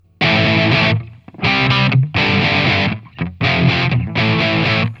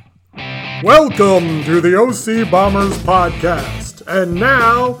Welcome to the OC Bombers podcast. And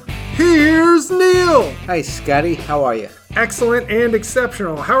now, here's Neil. Hi, Scotty. How are you? Excellent and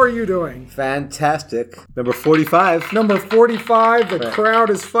exceptional. How are you doing? Fantastic. Number 45. Number 45. The crowd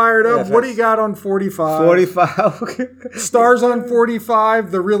is fired up. Yeah, what do you got on 45? 45. Stars on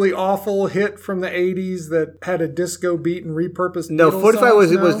 45, the really awful hit from the 80s that had a disco beat and repurposed. No, Beatles 45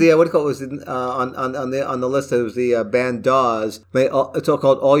 songs, was the what do you call it? Was on the list. It was the band Dawes. It's all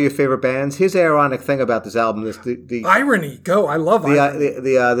called All Your Favorite Bands. Here's the ironic thing about this album: the irony. Go, I love irony.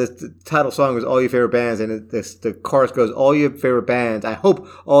 The title song was All Your Favorite Bands, and the chorus goes, "All your favorite bands. I hope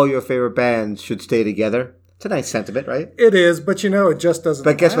all your favorite bands should stay together." It's a nice sentiment, right? It is, but it just doesn't.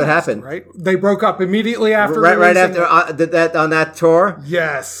 But guess what happened? Right? They broke up immediately after. Right after that on that tour.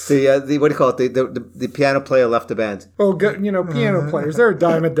 Yes. The what do you call it? The piano player left the band. Well, piano players, they're a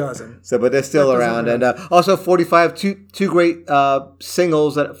dime a dozen. So, but they're still around, and also 45, two great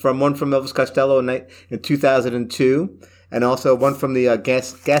singles from Elvis Costello in 2002, and also one from the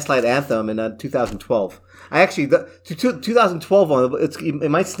Gaslight Anthem in 2012. I actually, 2012 one, it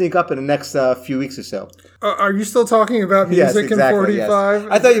might sneak up in the next few weeks or so. Are you still talking about music in 45?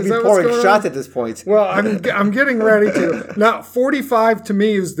 Yes. I thought you'd be pouring shots at this point. Well, I'm getting ready to. Now, 45 to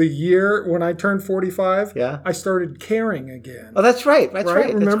me is the year when I turned 45. Yeah. I started caring again. Oh, that's right. That's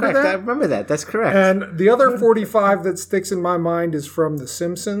right. Remember that? I remember that. That's correct. And the other 45 that sticks in my mind is from The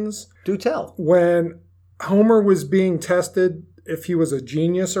Simpsons. Do tell. When Homer was being tested if he was a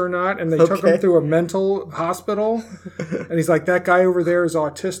genius or not, and they took him through a mental hospital, and he's like, that guy over there is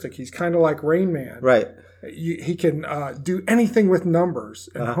autistic. He's kind of like Rain Man. Right. He can do anything with numbers.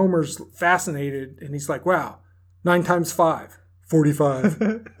 And Homer's fascinated, and he's like, wow, 9 times 5,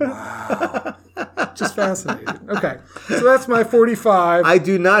 45. Wow. Just fascinated. Okay, so that's my 45. I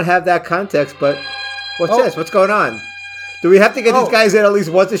do not have that context, but what's this? What's going on? Do we have to get these guys in at least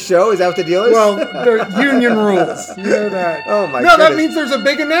once a show? Is that what the deal is? Well, they're union rules. You know that. Oh, my goodness. No, that goodness. means there's a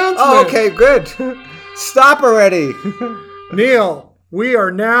big announcement. Oh, okay, good. Stop already. Neil, we are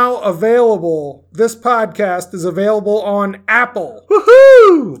now available. This podcast is available on Apple.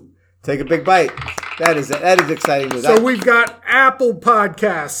 Woohoo! Take a big bite. That is exciting news. So we've got Apple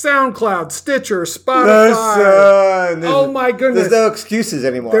Podcasts, SoundCloud, Stitcher, Spotify. Oh my goodness. There's no excuses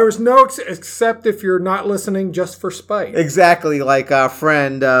anymore. There's no except if you're not listening just for spite. Exactly, like our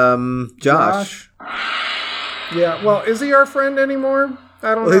friend Josh. Yeah, well, is he our friend anymore?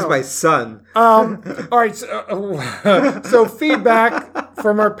 I don't know. He's my son. All right. So feedback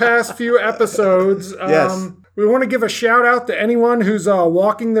from our past few episodes. Yes. We want to give a shout out to anyone who's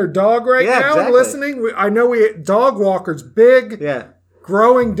walking their dog now exactly. and listening. I know dog walkers, big,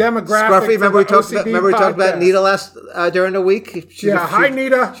 growing demographic. Scruffy, remember we talked about Nita during the week? Hi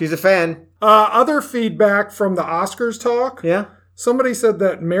Nita. She's a fan. Other feedback from the Oscars talk. Yeah. Somebody said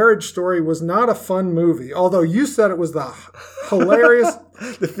that Marriage Story was not a fun movie, although you said it was the hilarious,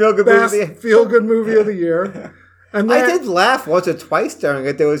 the feel-good movie of the year. And I did laugh once or twice during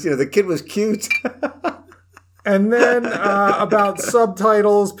it. There was, the kid was cute. And then about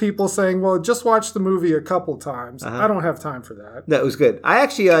subtitles, people saying, well, just watch the movie a couple times. I don't have time for that. That was good. I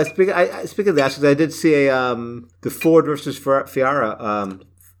actually, speaking of the Oscars, I did see the Ford versus Ferrari.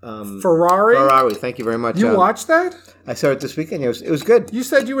 Ferrari, thank you very much. You watched that? I saw it this weekend. It was good. You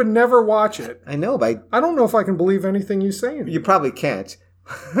said you would never watch it. I know, but I don't know if I can believe anything you say. You probably can't.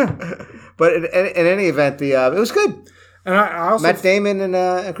 But in any event, it was good. And I also Matt Damon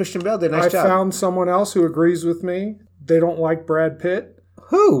and Christian Bale did a nice job. I found someone else who agrees with me. They don't like Brad Pitt.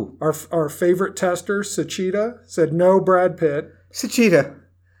 Who? Our favorite tester, Sachita, said no Brad Pitt. Sachita.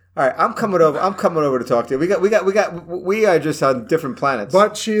 All right, I'm coming over to talk to you. We are just on different planets.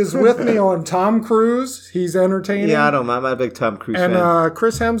 But she is with me on Tom Cruise. He's entertaining. Yeah, I don't mind. I'm a big Tom Cruise fan. And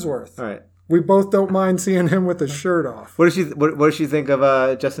Chris Hemsworth. All right. We both don't mind seeing him with his shirt off. What does she think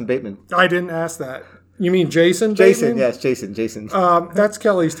of Justin Bateman? I didn't ask that. You mean Jason? Jason, yes, Jason. That's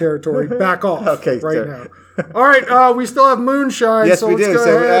Kelly's territory. Back off. Okay, now. All right, we still have moonshine. Yes, so we do.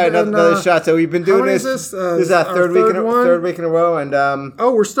 So another shot. So we've been doing this. This is our third week in a row, and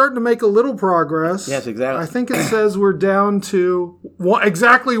we're starting to make a little progress. Yes, exactly. I think it says we're down to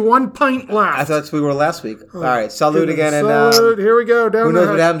exactly 1 pint left. I thought we were last week. All right, salute again, salute. Here we go. Who knows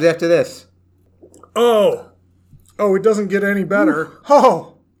what happens after this? Oh, it doesn't get any better. Ooh. Oh.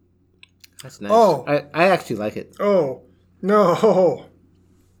 That's nice. Oh. I actually like it. Oh, no.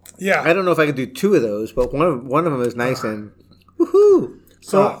 Yeah. I don't know if I could do two of those, but one of them is nice and woohoo.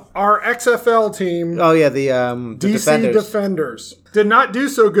 So our XFL team. Oh yeah, the DC Defenders did not do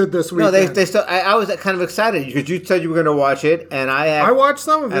so good this week. No, they still. I was kind of excited because you said you were going to watch it, and I watched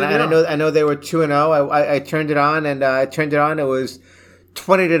some of it. And I know they were 2-0. I turned it on, and It was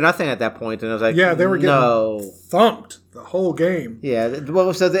 20-0 at that point, and I was like, Yeah, they were getting no. thumped the whole game. Yeah.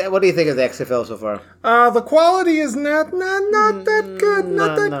 What do you think of the XFL so far? The quality is not that good.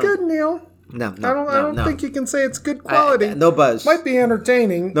 Not that good, Neil. No, I don't think you can say it's good quality. No buzz. Might be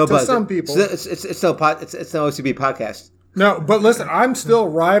entertaining to buzz. some people. It's no OCB podcast. No, but listen, I'm still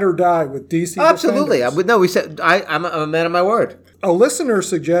ride or die with DC. Absolutely. Defenders. We said I'm a man of my word. A listener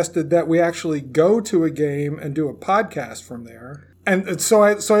suggested that we actually go to a game and do a podcast from there. And so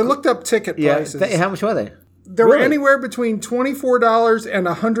I looked up ticket prices. How much were they? They were anywhere between $24 and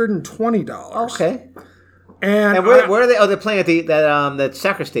 $120. Okay. And where are they? Oh, they're playing at that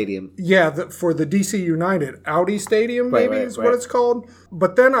soccer stadium. Yeah, for the DC United Audi Stadium, maybe is what right. it's called.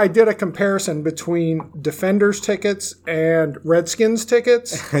 But then I did a comparison between Defenders tickets and Redskins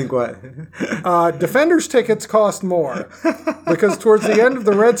tickets. Think what? Defenders tickets cost more because towards the end of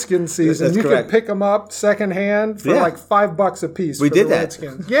the Redskins season, That's you correct. could pick them up secondhand for like $5 a piece. We for did the that.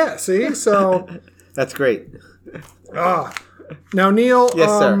 Redskins. Yeah, see, so That's great. now Neil, Yes,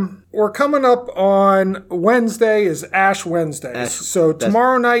 sir. We're coming up on Wednesday is Ash Wednesday. So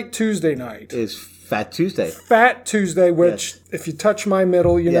tomorrow night, Tuesday night Is Fat Tuesday. Fat Tuesday, which if you touch my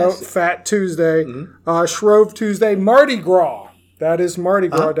middle, you know, Yes. Fat Tuesday, Shrove Tuesday, Mardi Gras. That is Mardi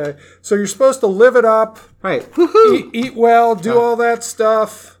Gras Day. So you're supposed to live it up, Right. Woohoo! eat well, do all that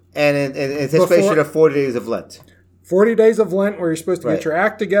stuff. And in anticipation of 40 days of Lent. 40 days of Lent where you're supposed to Right. get your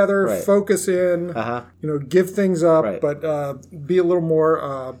act together, Right. focus in, give things up, Right. but be a little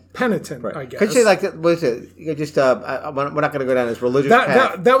more penitent, I guess. Could you say like that? What is it? You just we're not going to go down this religious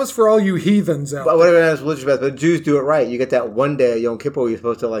path. that was for all you heathens out But there. whatever that is religious path, but Jews do it right. You get that one day at Yom Kippur where you're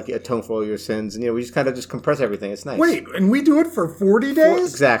supposed to like atone for all your sins, and we just kind of just compress everything. It's nice. Wait, and we do it for 40 days?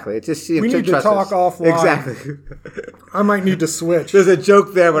 Exactly. It's just We need to talk offline. Exactly. I might need to switch. There's a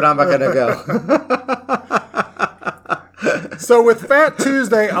joke there, but I'm not going to go. So with Fat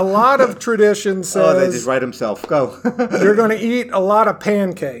Tuesday, a lot of tradition Oh, they just says write himself. Go. you're going to eat a lot of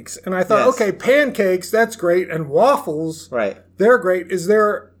pancakes. And I thought, Yes. okay, pancakes, that's great. And waffles, Right. they're great. Is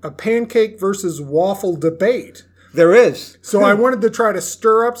there a pancake versus waffle debate? There is. So I wanted to try to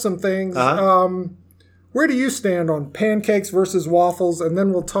stir up some things. Uh-huh. Where do you stand on pancakes versus waffles? And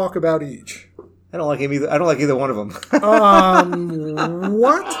then we'll talk about each. I don't like him either. I don't like either one of them.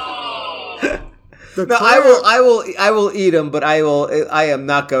 What? No, I will eat them, but I am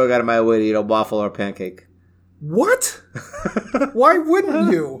not going out of my way to eat a waffle or a pancake. What? Why wouldn't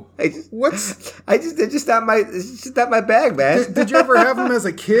you? It's just not my bag, man. Did you ever have them as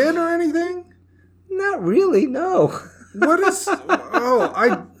a kid or anything? Not really, no. What is? Oh,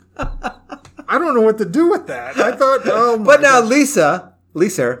 I don't know what to do with that. I thought, But now gosh. Lisa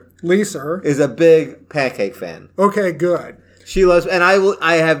Lisa. is a big pancake fan. Okay, good. She loves, and I've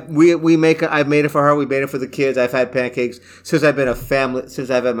made it for her. We made it for the kids. I've had pancakes since I've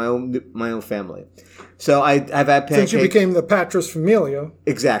had my own family. So I've had pancakes. Since you became the Patris Familia.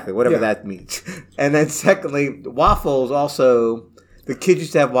 Exactly, whatever that means. And then secondly, waffles also. The kids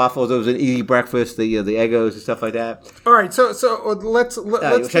used to have waffles. It was an easy breakfast, the Eggos and stuff like that. All right, so let's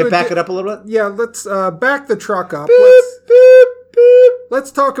Should I back it up a little bit? Yeah, let's back the truck up.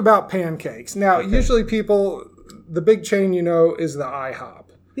 Let's talk about pancakes. Now, usually people, the big chain is the IHOP.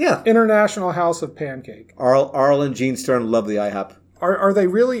 Yeah. International House of Pancake. Arl and Gene Stern love the IHOP. Are they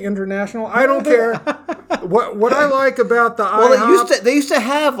really international? I don't care. What I like about the IHOP... Well, they used to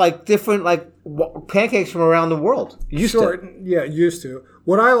have like different pancakes from around the world. Used to.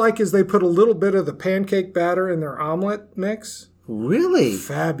 What I like is they put a little bit of the pancake batter in their omelet mix. Really?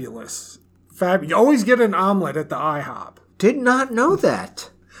 Fabulous. You always get an omelet at the IHOP. Did not know that.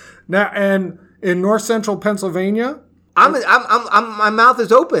 Now, and in north central Pennsylvania... my mouth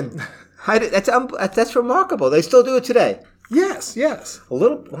is open. That's remarkable. They still do it today. Yes. A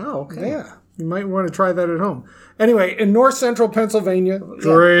little. Wow. Okay. Yeah. You might want to try that at home. Anyway, in north central Pennsylvania,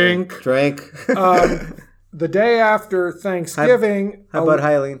 drink. The day after Thanksgiving, How about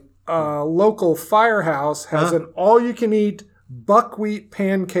Highline? A local firehouse has an all-you-can-eat buckwheat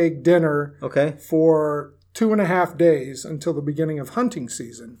pancake dinner. Okay. For 2.5 days until the beginning of hunting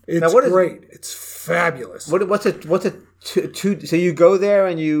season. It's great. It's fabulous. What's a two? So you go there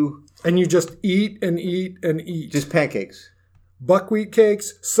and you just eat and eat and eat. Just pancakes. Buckwheat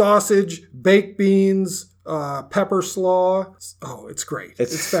cakes, sausage, baked beans, pepper slaw. Oh, it's great.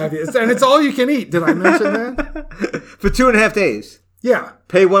 It's fabulous. And it's all you can eat. Did I mention that? For 2.5 days? Yeah.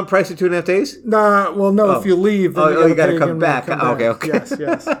 Pay one price for 2.5 days? Nah, well, no, if you leave, then you got to come back. Okay.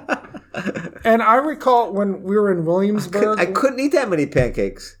 Yes. And I recall when we were in Williamsburg. I couldn't eat that many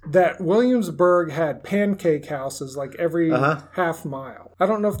pancakes. That Williamsburg had pancake houses like every half mile. I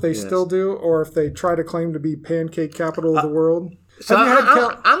don't know if they still do or if they try to claim to be pancake capital of the world. So Have you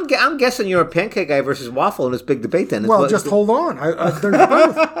had I'm guessing you're a pancake guy versus waffle in this big debate. Then, Well, just hold on. There's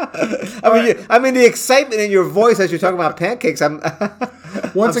both. I mean, the excitement in your voice as you're talking about pancakes. I'm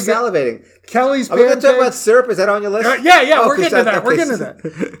salivating. Kelly's Are we going pancakes. to talk about syrup? Is that on your list? Yeah. Oh, We're okay, getting to that. We're getting to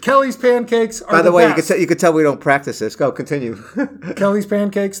that. Kelly's pancakes are By the way, best. you could tell we don't practice this. Go, continue. Kelly's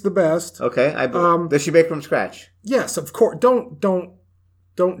pancakes the best. Okay. Does she make from scratch? Yes, of course.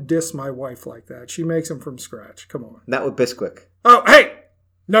 Don't diss my wife like that. She makes them from scratch. Come on. Not with Bisquick. Oh, hey,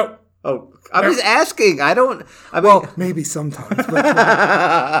 no. Oh, I'm just asking. Well, maybe sometimes. But,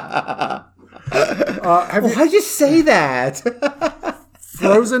 why'd you say that?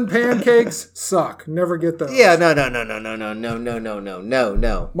 frozen pancakes suck. Never get those. Yeah, no.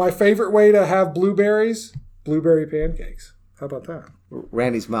 My favorite way to have blueberries: blueberry pancakes. How about that?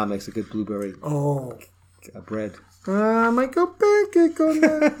 Randy's mom makes a good blueberry bread. I might go pancake on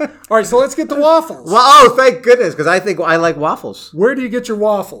that. All right, so let's get the waffles. Well, thank goodness, because I think I like waffles. Where do you get your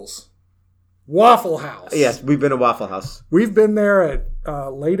waffles? Waffle House. Yes, we've been to Waffle House. We've been there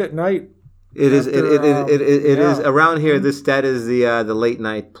at late at night. It is around here. That is the late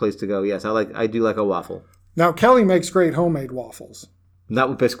night place to go. Yes, I do like a waffle. Now Kelly makes great homemade waffles. Not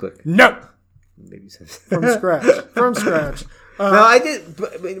with Bisquick. No, Maybe so. from scratch. From scratch. No, I did.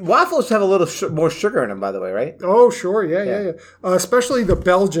 But waffles have a little more sugar in them, by the way, right? Oh, sure, yeah. Especially the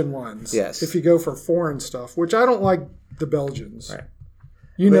Belgian ones. Yes. If you go for foreign stuff, which I don't like the Belgians. Right.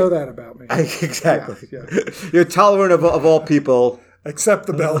 You know that about me. Exactly. Yeah. You're tolerant of all people. Except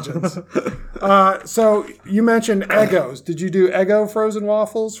the Belgians. So you mentioned Eggos. Did you do Eggo frozen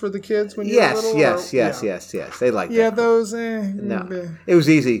waffles for the kids when you were little? Yes. They like that. Yeah, those. No, it was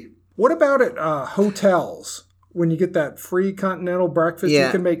easy. What about at hotels? When you get that free continental breakfast, you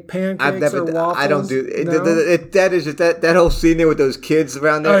can make pancakes or waffles. I don't do it. No? That is just that whole scene there with those kids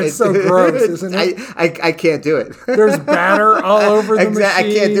around there. It's so gross, isn't it? I can't do it. There's batter all over the machine. I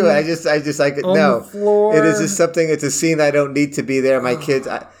can't do it. I just like it. On No, the floor. it is just something. It's a scene I don't need to be there. My kids.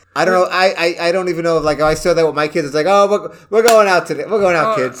 I don't know. I don't even know. Like if I saw that with my kids, it's like, oh, we're going out today. We're going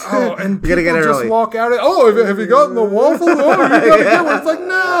out, kids. And we gotta get it just early. walk out. Have you gotten the waffles? Oh, you gotta get one. It's like,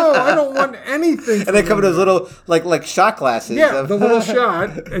 no, I don't want anything. And they come in those little like shot glasses. Yeah, the little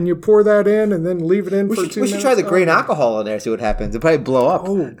shot, and you pour that in, and then leave it in for 2 minutes. We should try the grain alcohol in there. See what happens. It'll probably blow up.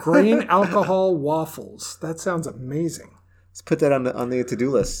 Oh, grain alcohol waffles. That sounds amazing. Let's put that on the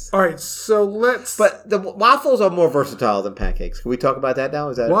to-do list. All right, so let's. But the waffles are more versatile than pancakes. Can we talk about that now?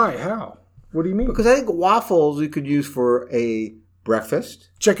 Is that why? How? What do you mean? Because I think waffles you could use for a breakfast.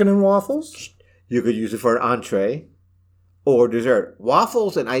 Chicken and waffles? You could use it for an entree or dessert.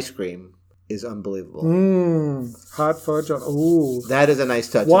 Waffles and ice cream is unbelievable. Hot fudge on. Ooh. That is a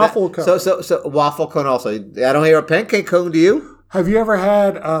nice touch. Waffle cone. So waffle cone also. I don't hear a pancake cone, do you? Have you ever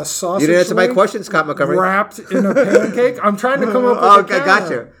had a sausage? You didn't answer my link question, Scott Montgomery. Wrapped in a pancake? I'm trying to come up with Oh, a counter.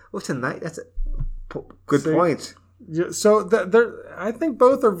 gotcha. What's a night? That's a good point. Yeah, so I think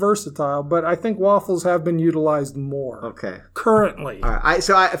both are versatile, but I think waffles have been utilized more. Okay. Currently. All right.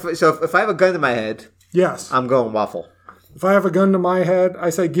 So if I have a gun to my head, yes. I'm going waffle. If I have a gun to my head, I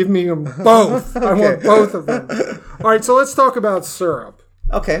say give me them both. I want both of them. All right, so let's talk about syrup.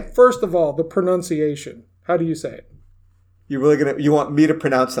 Okay. First of all, the pronunciation. How do you say it? You want me to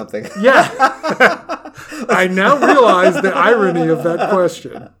pronounce something? Yeah. I now realize the irony of that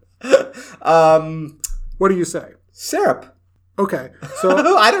question. What do you say? Syrup. Okay, so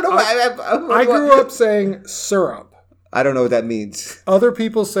I don't know. I grew up saying syrup. I don't know what that means. Other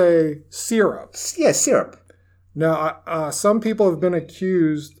people say syrup. Yeah, syrup. Now, some people have been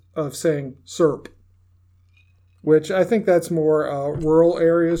accused of saying syrup, which I think that's more rural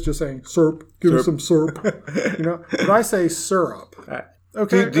areas, just saying syrup. Give us some syrup. But I say syrup. All right.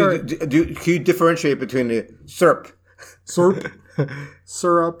 Okay. Can you differentiate between the syrup? Syrup.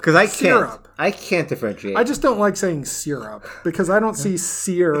 Syrup. Because I can't. Syrup. I can't differentiate. I just don't like saying syrup because I don't see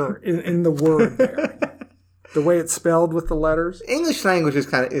sear in the word there. The way it's spelled with the letters. English language is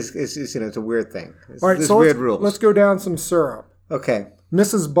kind of is it's a weird thing. All right, so weird rules. Let's go down some syrup. Okay.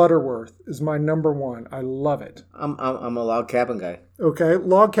 Mrs. Butterworth is my number one. I love it. I'm a log cabin guy. Okay,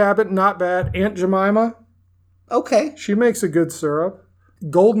 log cabin, not bad. Aunt Jemima. Okay. She makes a good syrup.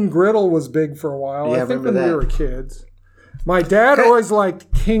 Golden Griddle was big for a while. Yeah, I think when that. we were kids. My dad always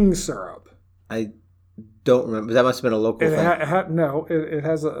liked King syrup. I don't remember. That must have been a local thing. It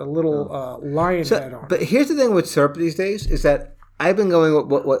has a little lion head on it. But here's the thing with syrup these days is that I've been going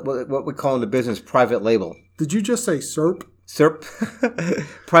with what we call in the business private label. Did you just say syrup? Syrup,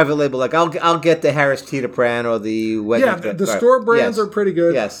 private label. Like I'll get the Harris Teeter Brand or the the store brands are pretty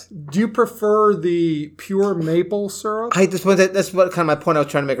good. Yes. Do you prefer the pure maple syrup? That's what kind of my point I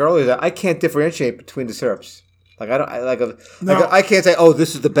was trying to make earlier. That I can't differentiate between the syrups. Like I don't No. I can't say, oh,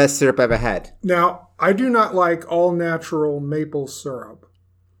 this is the best syrup I've ever had. Now, I do not like all natural maple syrup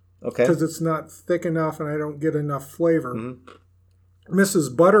Okay. because it's not thick enough and I don't get enough flavor.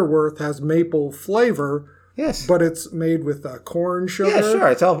 Mrs. Butterworth has maple flavor, Yes. but it's made with corn sugar. Yeah, sure.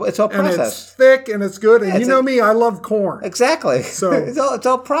 It's all And processed. it's thick and it's good. And Yeah, you know me, I love corn. Exactly. So- it's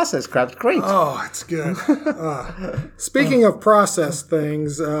all processed crap. It's great. Oh, it's good. Speaking of processed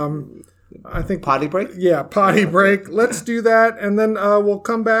things, I think Potty break? yeah, potty break. Let's do that, and then we'll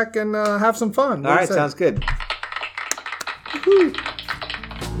come back and have some fun. All right, sounds good.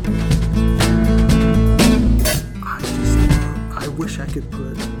 I wish I could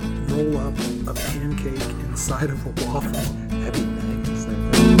roll up a pancake inside of a waffle, That'd be nice.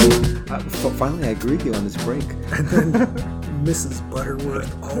 Finally, I agree with you on this break. and then Mrs.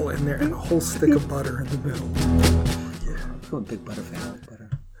 Butterworth all in there, and a whole stick of butter in the middle. I'm a big butter fan. I like butter.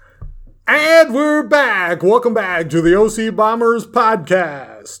 And we're back. Welcome back to the OC Bombers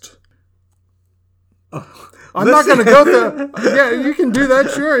podcast. I'm not going to go there. Yeah, you can do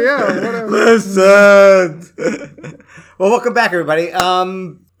that. Sure. Yeah. Whatever. Listen. Well, welcome back, everybody.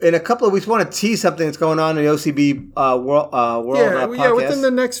 In a couple of weeks, we want to tease something that's going on in the OCB world podcast. Yeah, within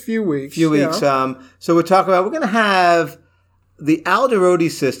the next few weeks. So we're going to have the Alderodi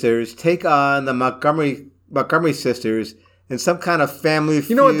sisters take on the Montgomery sisters in some kind of family feud.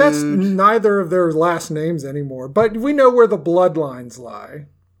 You know what? That's neither of their last names anymore, but we know where the bloodlines lie.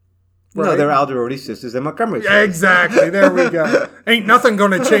 No, Right? they're Alderodi sisters. They're Montgomery Yeah, sisters. exactly. There we go. Ain't nothing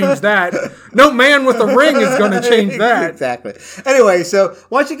going to change that. No man with a ring is going to change that. Exactly. Anyway, so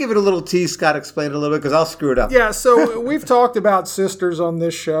why don't you give it a little tease, Scott? Explain it a little bit because I'll screw it up. Yeah, so we've talked about sisters on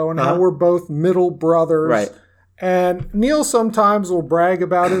this show and how we're both middle brothers. Right. And Neil sometimes will brag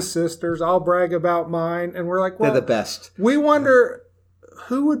about his sisters. I'll brag about mine. And we're like, well, They're the best. we wonder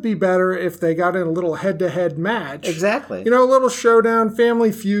who would be better if they got in a little head-to-head match. Exactly. You know, a little showdown,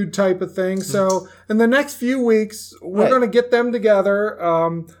 family feud type of thing. So in the next few weeks, we're Right. going to get them together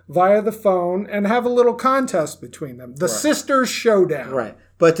via the phone and have a little contest between them. The Sisters Showdown. Right.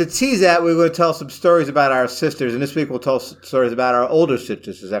 But to tease that, we're going to tell some stories about our sisters. And this week we'll tell stories about our older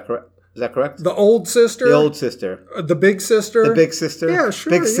sisters. Is that correct? The old sister? The old sister. The big sister? The big sister. Yeah,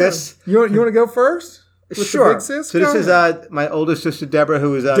 sure. Big yeah. sis. You want to go first? With Sure. the big sis? So Go this ahead. is my older sister, Deborah,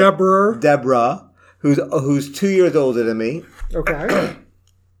 who is Deborah. who's 2 years older than me. Okay.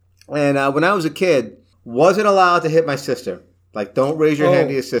 And when I was a kid, wasn't allowed to hit my sister. Like, don't raise your hand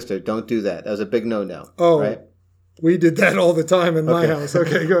to your sister. Don't do that. That was a big no-no. Oh. Right? We did that all the time in my house.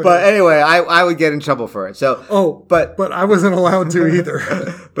 Okay, go ahead. But anyway, I would get in trouble for it. So, but I wasn't allowed to either.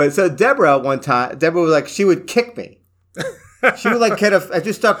 but so Deborah was like, she would kick me. She would like I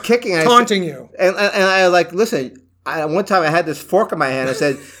just start kicking. And Taunting you. And I like, listen. One time I had this fork in my hand. I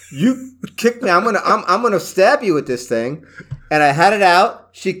said, "You kicked me. I'm gonna stab you with this thing." And I had it out.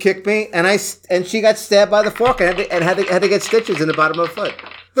 She kicked me, and she got stabbed by the fork and had to get stitches in the bottom of her foot.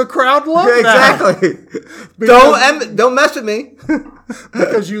 The crowd loved Yeah, that. exactly. Don't mess with me.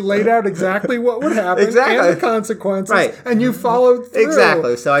 Because you laid out exactly what would happen Exactly. and the consequences, Right. and you followed through.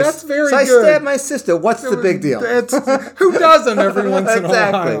 Exactly. So that's very I good. stabbed my sister. What's the big deal? Who doesn't every once in a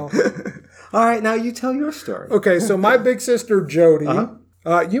Exactly. while? All right, now you tell your story. Okay, so my big sister Jody,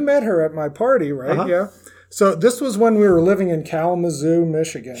 you met her at my party, right? Yeah. So this was when we were living in Kalamazoo,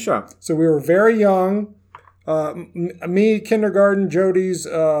 Michigan. Sure. So we were very young. Me, kindergarten. Jody's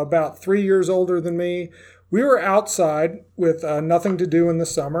about 3 years older than me. We were outside with nothing to do in the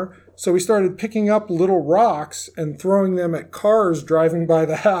summer. So we started picking up little rocks and throwing them at cars driving by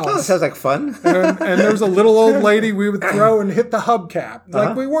the house. Oh, that sounds like fun. and there was a little old lady we would throw and hit the hubcap.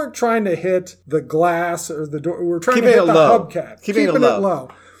 Like we weren't trying to hit the glass or the door. We were trying to hit the hubcap. Keeping it low.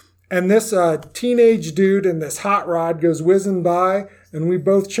 And this teenage dude in this hot rod goes whizzing by, and we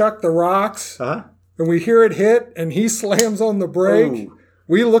both chuck the rocks, and we hear it hit, and he slams on the brake. Ooh.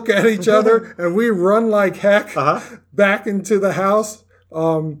 We look at each other, and we run like heck back into the house.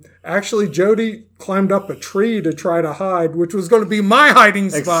 Actually, Jody climbed up a tree to try to hide, which was going to be my hiding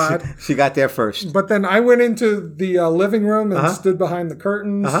spot. She got there first. But then I went into the living room and stood behind the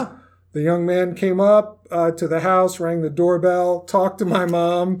curtains. The young man came up to the house, rang the doorbell, talked to my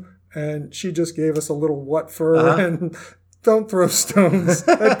mom, and she just gave us a little what for and don't throw stones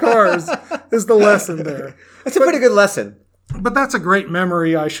at cars is the lesson there. That's a pretty good lesson. But that's a great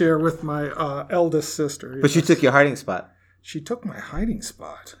memory I share with my eldest sister. But she took your hiding spot. She took my hiding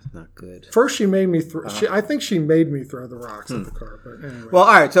spot. Not good. First, she made me throw. I think she made me throw the rocks at the car. But anyway, Well,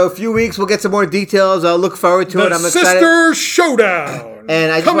 all right. So a few weeks, we'll get some more details. I'll look forward to it. I'm excited. Sister Showdown,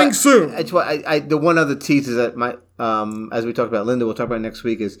 And coming soon. The one other tease is that as we talked about, Linda, we'll talk about next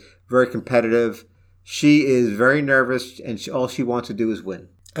week, is very competitive. she is very nervous, and all she wants to do is win.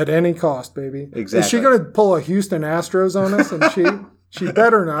 At any cost, baby. Exactly. Is she going to pull a Houston Astros on us? And she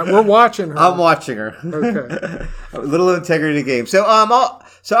better not. We're watching her. I'm watching her. Okay. A little integrity in the game. So all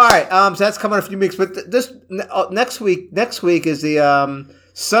right. So that's coming in a few weeks. But next week is the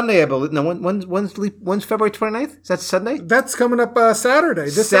Sunday, I believe. No, when's February 29th? Is that Sunday? That's coming up Saturday.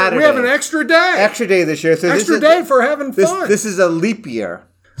 Saturday. We have an extra day. Extra day this year. So extra day for having fun. This is a leap year.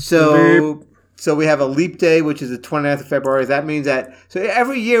 So we have a leap day, which is the 29th of February. That means that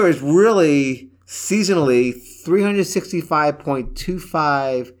every year is really seasonally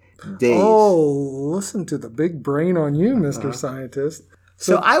 365.25 days. Oh, listen to the big brain on you, Mr. Scientist.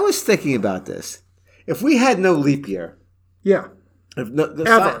 So I was thinking about this. If we had no leap year. Yeah.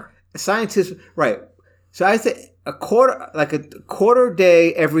 Ever. Scientists, right. So I think a quarter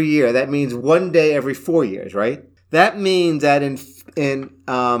day every year. That means one day every 4 years, right? That means that in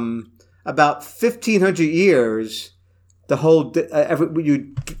about 1,500 years, the whole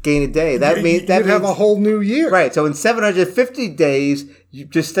you gain a day. That means you'd have a whole new year, right? So in 750 days, you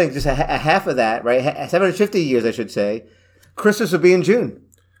just think a half of that, right? 750 years, I should say. Christmas would be in June.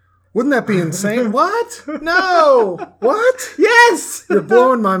 Wouldn't that be insane? What? No. What? Yes. You're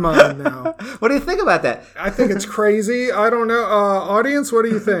blowing my mind now. What do you think about that? I think it's crazy. I don't know. Audience, what do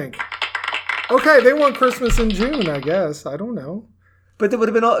you think? Okay, they want Christmas in June, I guess. I don't know. But it would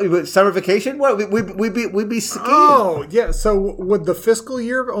have been all summer vacation. What we'd be skiing. Oh, yeah. So would the fiscal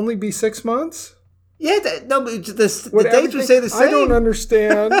year only be 6 months? Yeah. The dates would say the same. I don't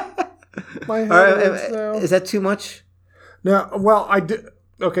understand. My head now. Is that too much? No. Well, I did.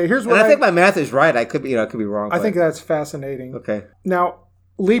 Okay. Here's what I think my math is right. I could be wrong. I think that's fascinating. Okay. Now,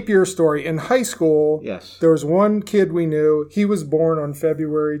 leap year story. In high school, yes, there was one kid we knew. He was born on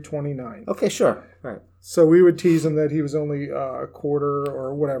February 29th. Okay, sure. Right. So we would tease him that he was only a quarter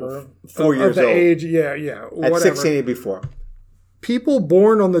or whatever. 4 years of the old. Age. Yeah. At whatever. 16 before. People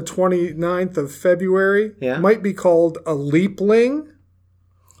born on the 29th of February might be called a leapling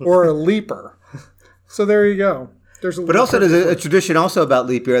or a leaper. So there you go. But also there's a tradition also about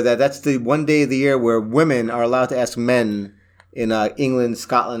leap year that's the one day of the year where women are allowed to ask men in England,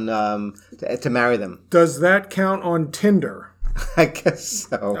 Scotland to marry them. Does that count on Tinder? I guess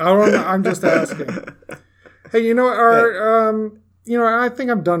so. I don't know. I'm just asking. Hey, you know, I think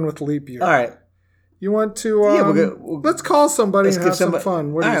I'm done with leap year. All right. You want to? Let's call somebody and have some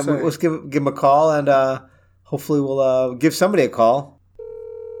fun. What do you say? Let's give them a call, and hopefully we'll give somebody a call.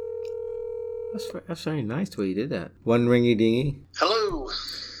 That's very nice the way you did that. One ringy dingy. Hello.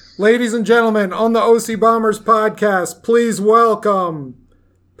 Ladies and gentlemen, on the OC Bombers podcast, please welcome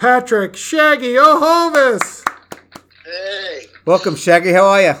Patrick Shaggy Ohovis. Hey. Welcome, Shaggy. How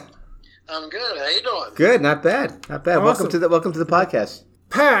are you? I'm good. How you doing? Good. Not bad. Not bad. Awesome. Welcome to the podcast.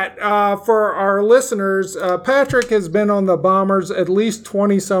 Pat, for our listeners, Patrick has been on the Bombers at least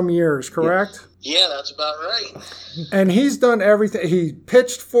 20-some years, correct? Yeah, that's about right. And he's done everything. He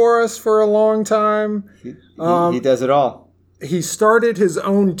pitched for us for a long time. He does it all. He started his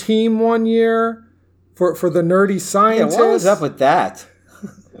own team one year for the Nerdy Scientists. Yeah, what was up with that?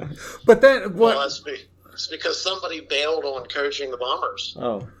 But then, well, it's because somebody bailed on coaching the Bombers.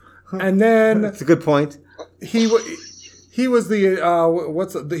 Oh, and then that's a good point. He was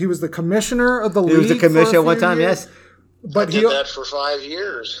the he was the commissioner of the league. He was the commissioner one time, yes. But I did that for 5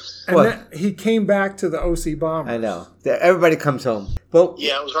 years. And then he came back to the OC Bombers. I know. Everybody comes home. Well,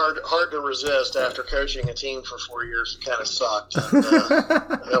 yeah, it was hard to resist after coaching a team for 4 years. It kind of sucked. And,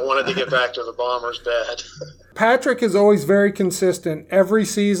 I wanted to get back to the Bombers bad. Patrick is always very consistent. Every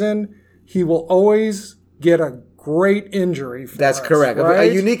season, he will always get a great injury for That's us, correct.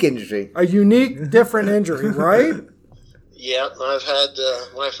 Right? A unique injury. A unique, different injury, right? Yeah, I've had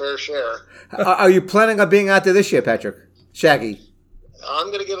my fair share. Are you planning on being out there this year, Patrick? Shaggy? I'm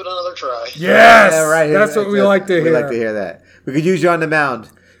going to give it another try. Yes! Yeah, right. That's what we like to hear. We like to hear that. We could use you on the mound.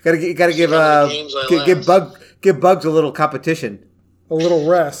 Got to give Bugs a little competition. A little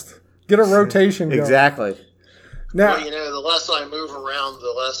rest. Get a rotation going. Exactly. Now, well, the less I move around,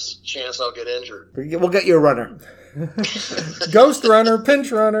 the less chance I'll get injured. We'll get you a runner. Ghost runner,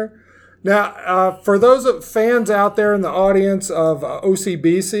 pinch runner. Now, for those fans out there in the audience of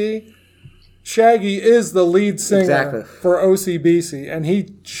OCBC, Shaggy is the lead singer for OCBC, and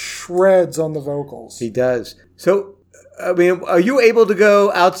he shreds on the vocals. He does. So, I mean, are you able to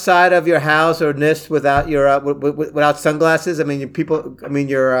go outside of your house or nest without your without sunglasses? I mean, the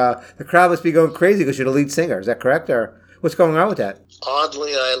crowd must be going crazy because you're the lead singer. Is that correct, or what's going on with that?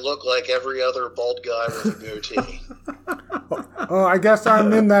 Oddly, I look like every other bald guy with a goatee. Oh, I guess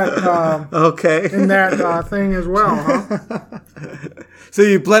I'm in that Okay. thing as well, huh? So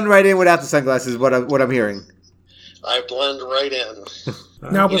you blend right in without the sunglasses. What I'm hearing. I blend right in.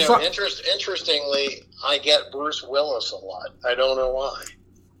 Now, Interestingly, I get Bruce Willis a lot. I don't know why.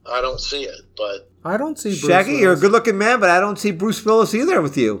 I don't see it, but I don't see Bruce Shaggy, Willis. you're a good-looking man, but I don't see Bruce Willis either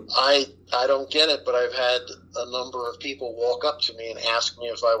with you. I don't get it. But I've had a number of people walk up to me and ask me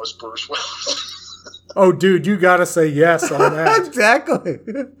if I was Bruce Willis. Oh, dude, you got to say yes on that. Exactly.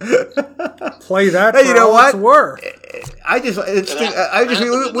 Play that Hey, for you know all what? it's worth.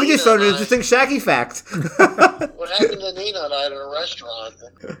 We just learned an interesting Shaggy fact. What happened to Nina and I at a restaurant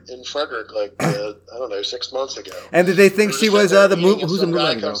in Frederick, like, I don't know, 6 months ago? And did they think she was the movie? Who's the Some guy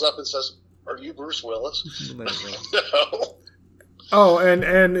movie? comes up and says, "Are you Bruce Willis?" No. Oh,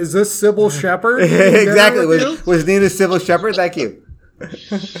 and is this Sybil Shepherd? Exactly. Was Nina Sybil Shepherd? Thank you.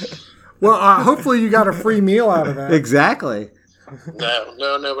 Well, hopefully you got a free meal out of that. Exactly.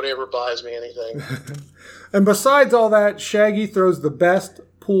 No, nobody ever buys me anything. And besides all that, Shaggy throws the best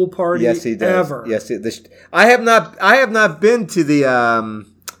pool party Yes, he does. ever. Yes, I have not been to the Shagapalooza?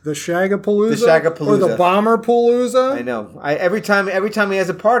 The Shagapalooza. Or the Bomberpalooza? I know. Every time he has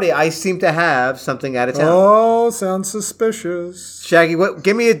a party, I seem to have something out of town. Oh, sounds suspicious. Shaggy,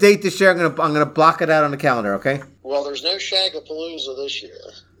 give me a date this year. I'm gonna block it out on the calendar. Okay. Well, there's no Shagapalooza this year,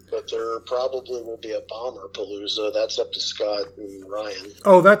 but there probably will be a Bomberpalooza. That's up to Scott and Ryan.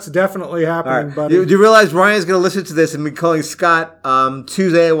 Oh, that's definitely happening, Right. buddy. Do you realize Ryan's going to listen to this and be calling Scott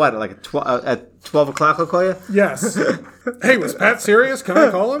Tuesday at 12 o'clock? I'll call you. Yes. Hey, was Pat serious? Can I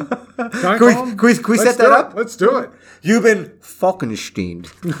call him? Can we set that up? Let's do it. You've been Falkensteined.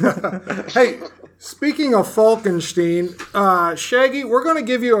 Hey, speaking of Falkenstein, Shaggy, we're going to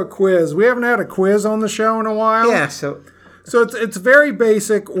give you a quiz. We haven't had a quiz on the show in a while. Yeah, so it's very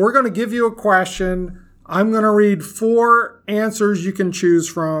basic. We're going to give you a question. I'm going to read 4 answers you can choose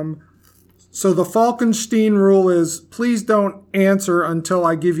from. So the Falkenstein rule is please don't answer until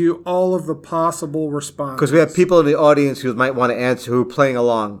I give you all of the possible responses. because we have people in the audience who might want to answer who are playing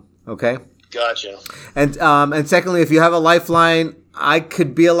along. Okay. Gotcha. And secondly, if you have a lifeline, I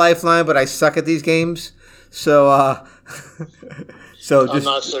could be a lifeline, but I suck at these games. So I'm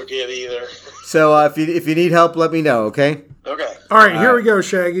not so good either. So if you need help, let me know. Okay. Okay. All right, here we go,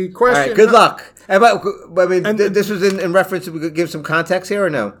 Shaggy. Question. All right. Good luck. This was in reference. We could give some context here, or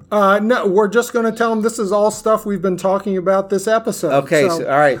no? No, we're just going to tell him this is all stuff we've been talking about this episode. Okay. So,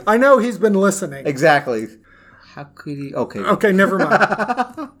 all right. I know he's been listening. Exactly. How could he? Okay. Okay, never mind.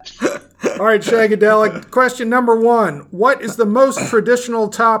 All right, Shagadelic. Question number 1. What is the most traditional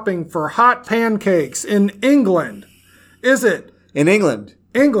topping for hot pancakes in England? Is it In England.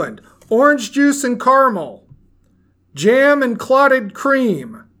 orange juice and caramel, jam and clotted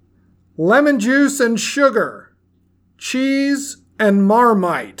cream, lemon juice and sugar, cheese and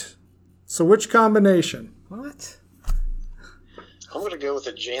Marmite? So which combination? What? I'm going to go with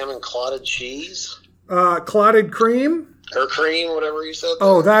the jam and clotted cheese. Clotted cream? Or cream, whatever you said.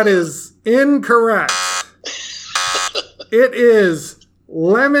 Oh, that is incorrect. It is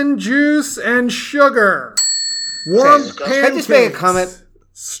lemon juice and sugar. Warm Okay, pancakes. can I just make a comment?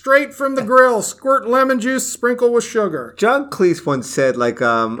 Straight from the grill. Squirt lemon juice, sprinkle with sugar. John Cleese once said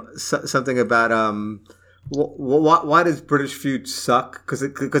something about why does British food suck? Because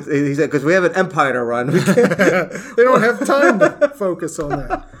he said because we have an empire to run. We can't. They don't have time to focus on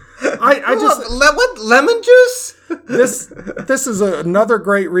that. I just what lemon juice? this is another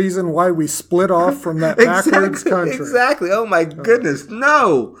great reason why we split off from that backwards country. Exactly. Oh my goodness,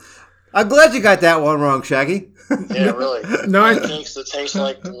 no! I'm glad you got that one wrong, Shaggy. Yeah, really. No, Pancakes that taste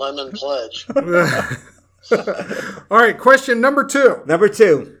like lemon pledge. All right, question number 2. Number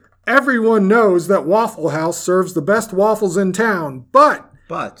 2. Everyone knows that Waffle House serves the best waffles in town,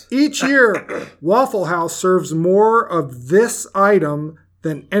 but each year Waffle House serves more of this item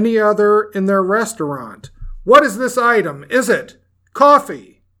than any other in their restaurant. What is this item? Is it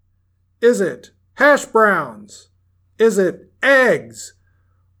coffee? Is it hash browns? Is it eggs?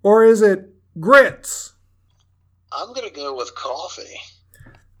 Or is it grits? I'm going to go with coffee.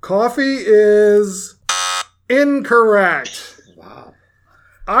 Coffee is incorrect. Wow.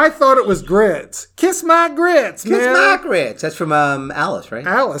 I thought it was grits. Kiss my grits, man. Kiss my grits. That's from Alice, right?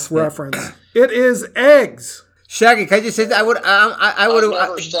 Alice reference. It is eggs. Shaggy, can I just say that I would I've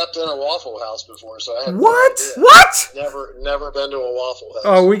never stepped in a Waffle House before, so I have What? No idea. Never been to a Waffle House.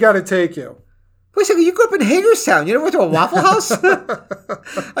 Oh, we got to take you. Wait a second, you grew up in Hagerstown. You never went to a Waffle House?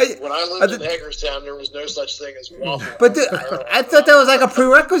 When I lived in Hagerstown, there was no such thing as Waffle House. But I thought that was like a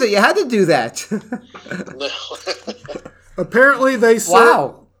prerequisite. You had to do that. No. Apparently they serve.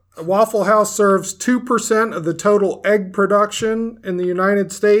 Wow. Waffle House serves 2% of the total egg production in the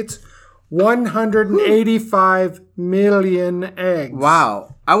United States. 185 million eggs.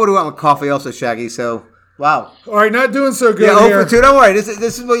 Wow. I would have went with coffee also, Shaggy, so wow. All right, not doing so good Yeah, here. 0 for 2. Don't worry. This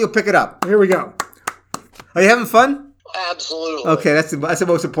is where you'll pick it up. Here we go. Are you having fun? Absolutely. Okay, that's the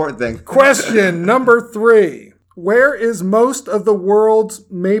most important thing. Question number 3. Where is most of the world's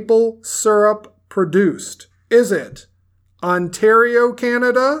maple syrup produced? Is it Ontario,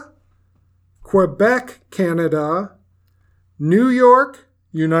 Canada, Quebec, Canada, New York,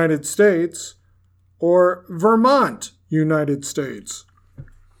 United States, or Vermont, United States?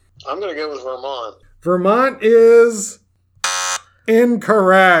 I'm going to go with Vermont. Vermont is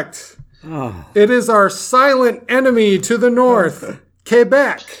incorrect. Oh, It is our silent enemy to the north,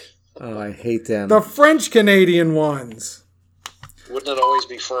 Quebec, I hate them. the French Canadian ones. Wouldn't it always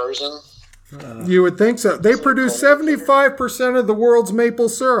be frozen? You would think so. They produce 75% of the world's maple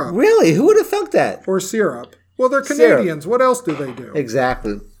syrup Really? Who would have thought that? or syrup. Well, they're Syrup. Canadians. What else do they do?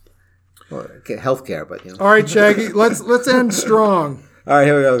 Exactly. Well, okay, healthcare, but you know. All right, Shaggy, let's end strong. All right,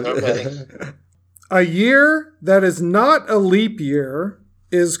 here we go. Okay. A year that is not a leap year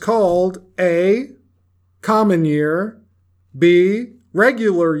is called A, common year, B,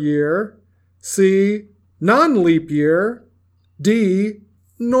 regular year, C, non-leap year, D,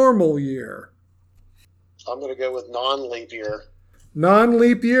 normal year. I'm going to go with non-leap year.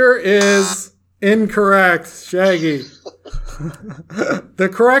 Non-leap year is incorrect, Shaggy. The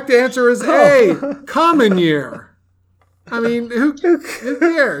correct answer is A, common year. I mean, who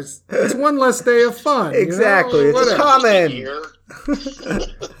cares? It's one less day of fun. Exactly. You know? It's Whatever. common. Year.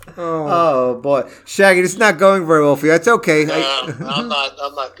 Oh boy, Shaggy, it's not going very well for you. It's okay. I'm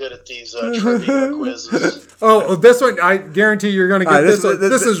not good at these trivia quizzes. Oh, this one, I guarantee you're going to get All right, this one.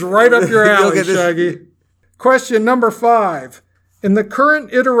 This is right up your You'll alley, get this. Shaggy. Question number 5. In the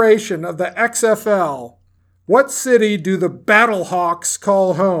current iteration of the XFL, what city do the Battlehawks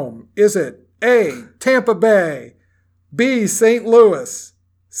call home? Is it A, Tampa Bay, B, St. Louis,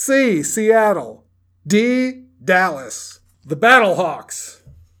 C, Seattle, D, Dallas? The Battlehawks.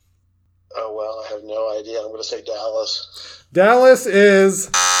 Oh, well, I have no idea. I'm going to say Dallas. Dallas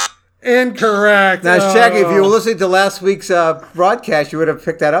is incorrect. Now, Shaggy, if you were Oh. listening to last week's broadcast, you would have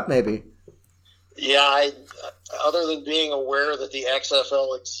picked that up, maybe. Yeah, other than being aware that the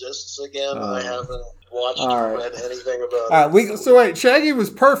XFL exists again, I haven't watched all or right. read anything about it. So wait, Shaggy was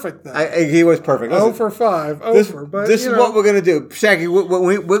perfect then. He was perfect. 0 Listen, for 5. this Over. But, this you is know. what we're gonna do, Shaggy.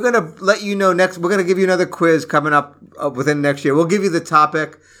 We're gonna let you know next. We're gonna give you another quiz coming up within next year. We'll give you the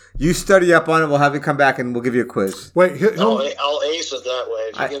topic. You study up on it. We'll have you come back and we'll give you a quiz. Wait, I'll ace it that way.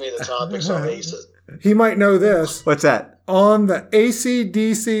 If you give me the topics, I'll ace it. he might know this. What's that? On the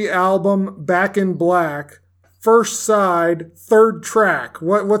AC/DC album Back in Black, first side, third track.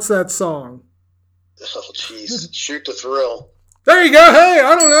 What's that song? Oh, jeez. Shoot to thrill. There you go. Hey,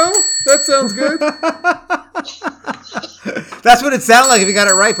 I don't know. That sounds good. That's what it sounded like if you got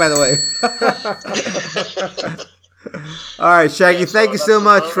it right, by the way. All right, Shaggy. Thank you so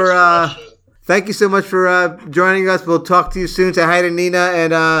much for joining us. We'll talk to you soon. Say hi to Nina,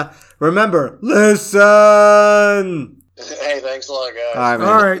 and remember, listen. Hey, thanks a lot, guys. All right, man.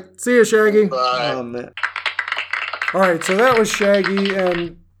 All right. See you, Shaggy. Bye. Oh, man. All right. So that was Shaggy,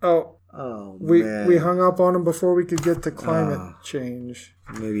 and we man. hung up on him before we could get to climate change.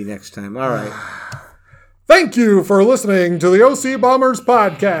 Maybe next time. All right. Thank you for listening to the OC Bombers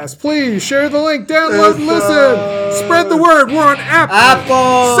podcast. Please share the link, download, and listen. Spread the word. We're on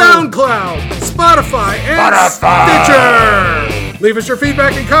Apple, SoundCloud, Spotify, and Stitcher. Leave us your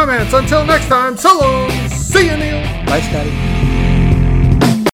feedback and comments. Until next time, so long. See you, Neil. Bye, Scotty.